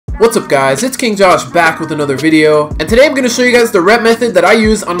What's up guys, it's King Josh back with another video, and today I'm going to show you guys the rep method that I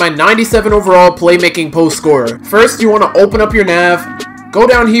use on my 97 overall playmaking post scorer. First, you want to open up your nav, go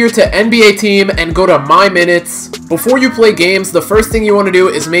down here to NBA team and go to My Minutes. Before you play games, the first thing you want to do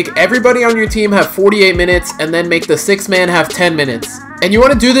is make everybody on your team have 48 minutes and then make the 6th man have 10 minutes. And you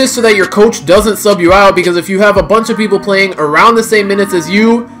want to do this so that your coach doesn't sub you out, because if you have a bunch of people playing around the same minutes as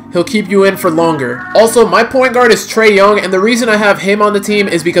you, he'll keep you in for longer. Also, my point guard is Trae Young, and the reason I have him on the team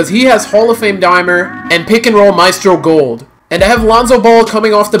is because he has Hall of Fame Dimer and Pick and Roll Maestro Gold. And I have Lonzo Ball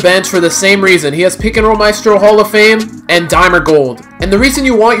coming off the bench for the same reason. He has Pick and Roll Maestro Hall of Fame and Dimer Gold. And the reason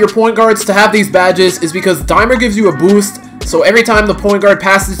you want your point guards to have these badges is because Dimer gives you a boost, so every time the point guard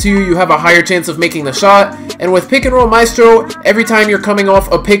passes to you, you have a higher chance of making the shot. And with Pick and Roll Maestro, every time you're coming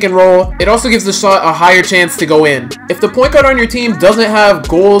off a pick and roll, it also gives the shot a higher chance to go in. If the point guard on your team doesn't have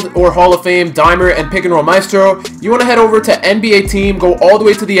Gold or Hall of Fame, Dimer, and Pick and Roll Maestro, you want to head over to NBA team, go all the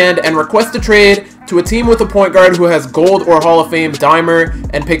way to the end, and request a trade to a team with a point guard who has Gold or Hall of Fame, Dimer,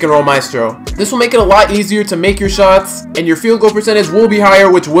 and Pick and Roll Maestro. This will make it a lot easier to make your shots, and your field goal percentage will be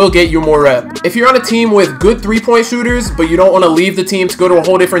higher, which will get you more rep. If you're on a team with good 3-point shooters, but you don't want to leave the team to go to a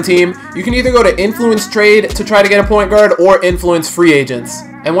whole different team, you can either go to Influence Trade to try to get a point guard, or Influence Free Agents.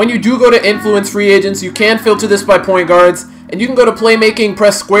 And when you do go to Influence Free Agents, you can filter this by point guards, and you can go to Playmaking,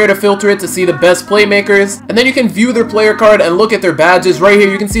 press square to filter it to see the best playmakers, and then you can view their player card and look at their badges. Right here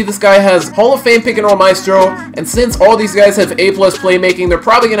you can see this guy has Hall of Fame Pick and Roll Maestro, and since all these guys have A+ playmaking, they're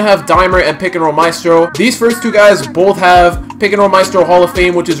probably going to have Dimer and Pick and Roll Maestro. These first two guys both have Pick and Roll Maestro Hall of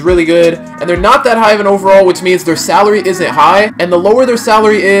Fame, which is really good, and they're not that high of an overall, which means their salary isn't high, and the lower their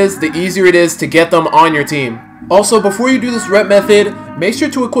salary is, the easier it is to get them on your team. Also, before you do this rep method, make sure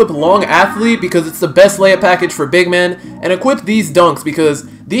to equip Long Athlete because it's the best layup package for big men, and equip these dunks because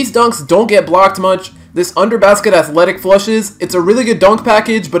these dunks don't get blocked much. This under basket athletic flushes, it's a really good dunk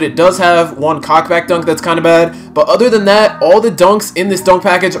package, but it does have one cockback dunk that's kind of bad. But other than that, all the dunks in this dunk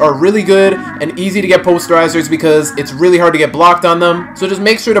package are really good and easy to get posterizers because it's really hard to get blocked on them. So just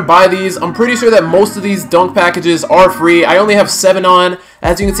make sure to buy these. I'm pretty sure that most of these dunk packages are free. I only have 7 on.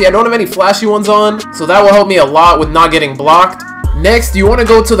 As you can see, I don't have any flashy ones on, so that will help me a lot with not getting blocked. Next, you want to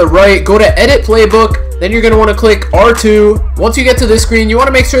go to the right, go to Edit Playbook, then you're going to want to click R2. Once you get to this screen, you want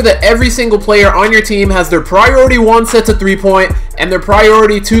to make sure that every single player on your team has their priority 1 set to 3-point and their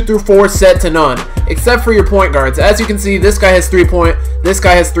priority 2 through 4 set to none, except for your point guards. As you can see, this guy has 3-point, this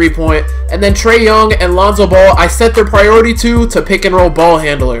guy has 3-point, and then Trae Young and Lonzo Ball, I set their priority 2 to pick and roll ball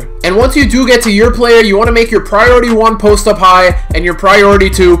handler. And once you do get to your player, you want to make your priority 1 post up high and your priority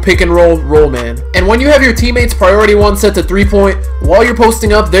 2 pick and roll roll man. And when you have your teammates priority 1 set to 3-point, while you're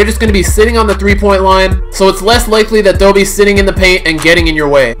posting up, they're just going to be sitting on the 3-point line, so it's less likely that they'll be sitting in the paint and getting in your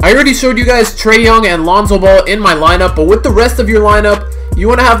way. I already showed you guys Trae Young and Lonzo Ball in my lineup, but with the rest of your lineup, you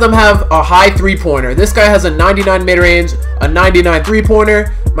want to have them have a high 3-pointer. This guy has a 99 mid-range, a 99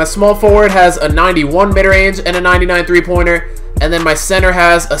 3-pointer. My small forward has a 91 mid-range and a 99 3-pointer. And then my center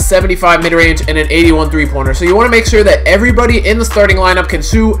has a 75 mid-range and an 81 3-pointer. So you want to make sure that everybody in the starting lineup can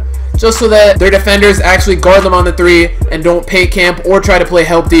shoot, just so that their defenders actually guard them on the 3 and don't paint camp or try to play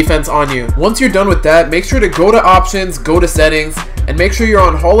help defense on you. Once you're done with that, make sure to go to options, go to settings, and make sure you're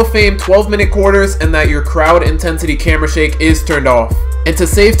on Hall of Fame 12-minute quarters and that your crowd intensity camera shake is turned off. And to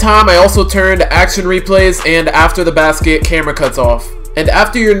save time, I also turned action replays and after the basket camera cuts off. And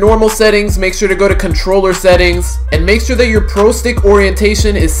after your normal settings, make sure to go to controller settings and make sure that your pro stick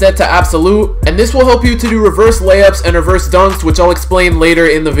orientation is set to absolute, and this will help you to do reverse layups and reverse dunks, which I'll explain later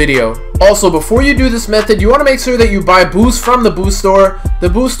in the video. Also, before you do this method, you want to make sure that you buy boost from the boost store. The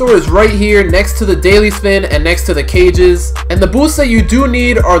boost store is right here next to the daily spin and next to the cages, and the boosts that you do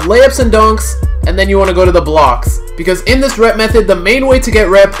need are layups and dunks, and then you want to go to the blocks. Because in this rep method, the main way to get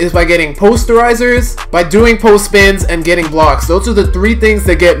rep is by getting posterizers, by doing post spins, and getting blocks. Those are the 3 things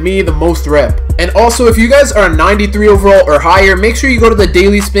that get me the most rep. And also, if you guys are 93 overall or higher, make sure you go to the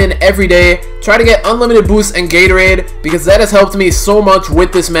daily spin every day. Try to get unlimited boosts and Gatorade, because that has helped me so much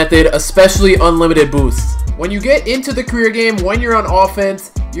with this method, especially unlimited boosts. When you get into the career game, when you're on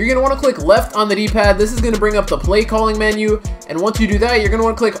offense, you're going to want to click left on the D-pad. This is going to bring up the play calling menu, and once you do that, you're going to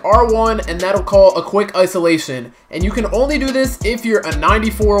want to click R1, and that'll call a quick isolation. And you can only do this if you're a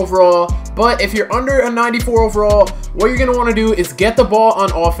 94 overall, but if you're under a 94 overall, what you're going to want to do is get the ball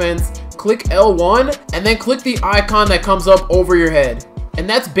on offense, click L1, and then click the icon that comes up over your head. And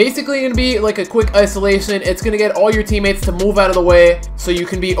that's basically going to be like a quick isolation. It's going to get all your teammates to move out of the way so you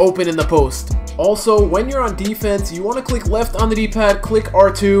can be open in the post. Also, when you're on defense, you want to click left on the D-pad, click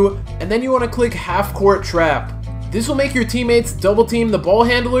R2, and then you want to click half court trap. This will make your teammates double team the ball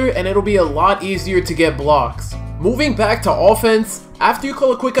handler, and it'll be a lot easier to get blocks. Moving back to offense, After you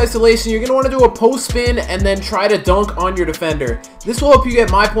call a quick isolation, you're going to want to do a post spin and then try to dunk on your defender. This will help you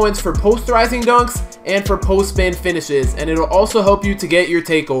get my points for posterizing dunks and for post spin finishes, and it'll also help you to get your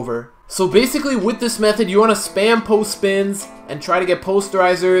takeover. So basically with this method, you want to spam post spins and try to get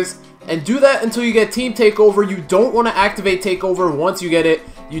posterizers, and do that until you get team takeover. You don't want to activate takeover once you get it.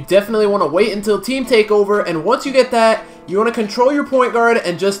 You definitely want to wait until team takeover, and once you get that, you want to control your point guard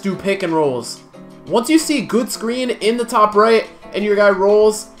and just do pick and rolls. Once you see good screen in the top right and your guy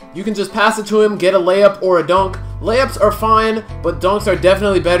rolls, you can just pass it to him, get a layup or a dunk. Layups are fine, but dunks are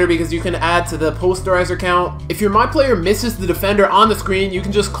definitely better because you can add to the posterizer count. If your my player misses the defender on the screen, you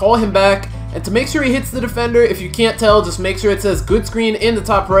can just call him back, and to make sure he hits the defender, if you can't tell, just make sure it says good screen in the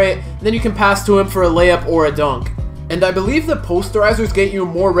top right, and then you can pass to him for a layup or a dunk. And I believe the posterizers get you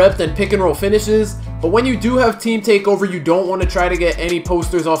more rep than pick and roll finishes, but when you do have team takeover, you don't want to try to get any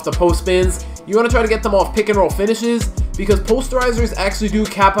posters off the post spins. You want to try to get them off pick and roll finishes, because posterizers actually do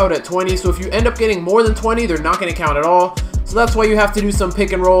cap out at 20, so if you end up getting more than 20, they're not going to count at all. So that's why you have to do some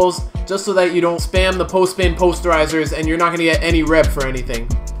pick and rolls, just so that you don't spam the post spin posterizers and you're not going to get any rep for anything.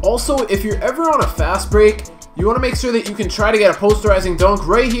 Also, if you're ever on a fast break, you want to make sure that you can try to get a posterizing dunk.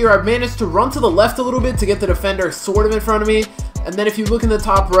 Right here, I've managed to run to the left a little bit to get the defender sort of in front of me. And then if you look in the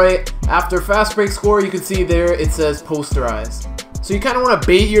top right, after fast break score, you can see there it says posterize. So you kind of want to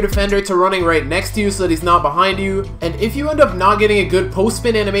bait your defender to running right next to you so that he's not behind you. And if you end up not getting a good post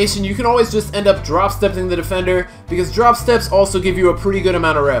spin animation, you can always just end up drop stepping the defender, because drop steps also give you a pretty good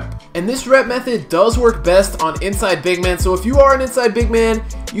amount of rep. And this rep method does work best on inside big man. So if you are an inside big man,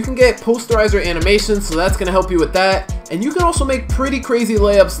 you can get posterizer animations, so that's going to help you with that. And you can also make pretty crazy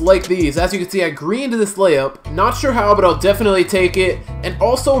layups like these. As you can see, I greened this layup. Not sure how, but I'll definitely take it. And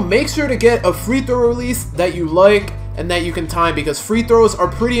also make sure to get a free throw release that you like and that you can time, because free throws are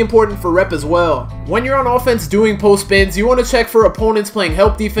pretty important for rep as well. When you're on offense doing post spins, you want to check for opponents playing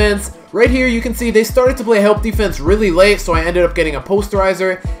help defense. Right here you can see they started to play help defense really late, so I ended up getting a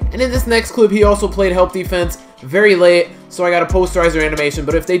posterizer. And in this next clip, he also played help defense very late, so I got a posterizer animation.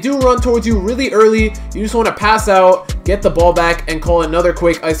 But if they do run towards you really early, you just want to pass out, get the ball back, and call another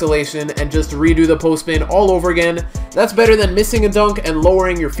quick isolation and just redo the post spin all over again. That's better than missing a dunk and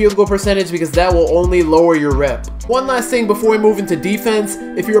lowering your field goal percentage, because that will only lower your rep. One last thing before we move into defense,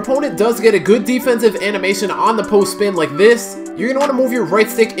 if your opponent does get a good defensive animation on the post spin like this, you're going to want to move your right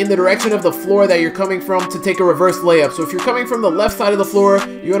stick in the direction of the floor that you're coming from to take a reverse layup. So if you're coming from the left side of the floor,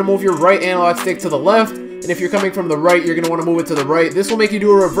 you want to move your right analog stick to the left. And if you're coming from the right, you're going to want to move it to the right. This will make you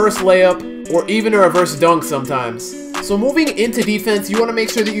do a reverse layup or even a reverse dunk sometimes. So moving into defense, you want to make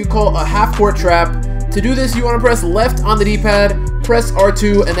sure that you call a half court trap. To do this, you want to press left on the D-pad, press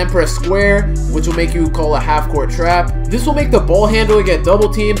R2, and then press square, which will make you call a half court trap. This will make the ball handler get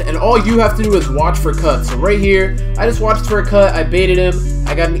double teamed, and all you have to do is watch for cuts. So right here, I just watched for a cut, I baited him,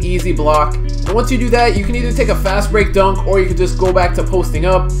 I got an easy block. And once you do that, you can either take a fast break dunk, or you can just go back to posting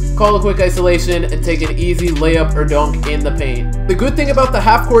up, call a quick isolation, and take an easy layup or dunk in the paint. The good thing about the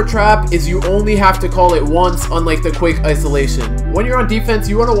half court trap is you only have to call it once, unlike the quick isolation. When you're on defense,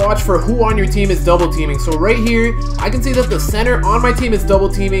 you want to watch for who on your team is double teaming. So right here, I can see that the center on my team is double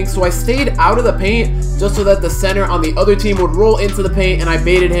teaming, so I stayed out of the paint just so that the center on the other team would roll into the paint, and I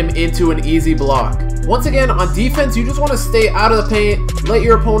baited him into an easy block. Once again, on defense, you just want to stay out of the paint, let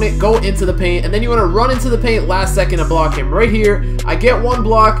your opponent go into the paint, and then you want to run into the paint last second to block him. Right here, I get one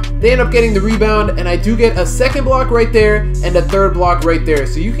block, they end up getting the rebound, and I do get a second block right there and a third block right there.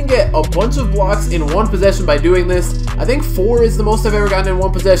 So you can get a bunch of blocks in one possession by doing this. I think 4 is the most I've ever gotten in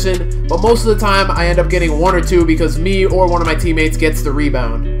one possession, but most of the time I end up getting 1 or 2 because me or one of my teammates gets the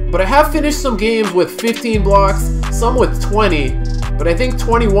rebound. But I have finished some games with 15 blocks, some with 20, but I think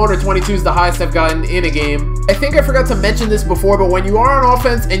 21 or 22 is the highest I've gotten in a game. I think I forgot to mention this before, but when you are on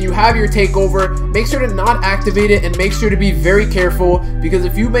offense and you have your takeover, make sure to not activate it and make sure to be very careful, because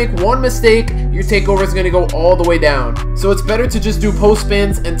if you make one mistake, your takeover is going to go all the way down. So it's better to just do post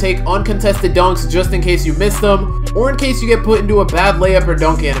spins and take uncontested dunks just in case you miss them, or in case you get put into a bad layup or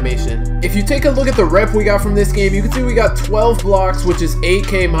dunk animation. If you take a look at the rep we got from this game, you can see we got 12 blocks, which is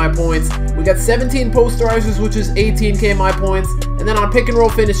 8k my points. We got 17 posterizers, which is 18k my points. And then on pick and roll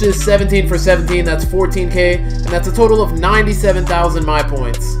finishes, 17 for 17, that's 14k, and that's a total of 97,000 my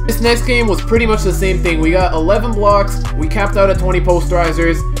points. This next game was pretty much the same thing. We got 11 blocks, we capped out at 20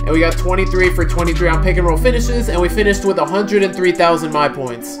 posterizers, and we got 23 for 23 on pick and roll finishes, and we finished with 103,000 my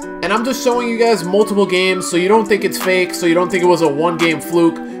points. And I'm just showing you guys multiple games so you don't think it's fake, so you don't think it was a one-game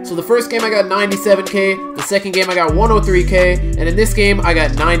fluke. So the first game I got 97k, the second game I got 103k, and in this game I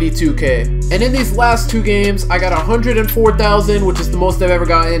got 92k. And in these last 2 games I got 104,000, which is the most I've ever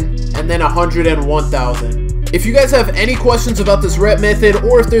gotten, and then 101,000. If you guys have any questions about this rep method,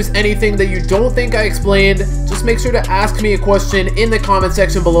 or if there's anything that you don't think I explained, just make sure to ask me a question in the comment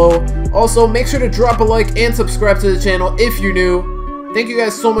section below. Also, make sure to drop a like and subscribe to the channel if you're new. Thank you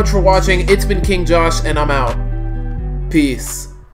guys so much for watching. It's been King Josh, and I'm out. Peace.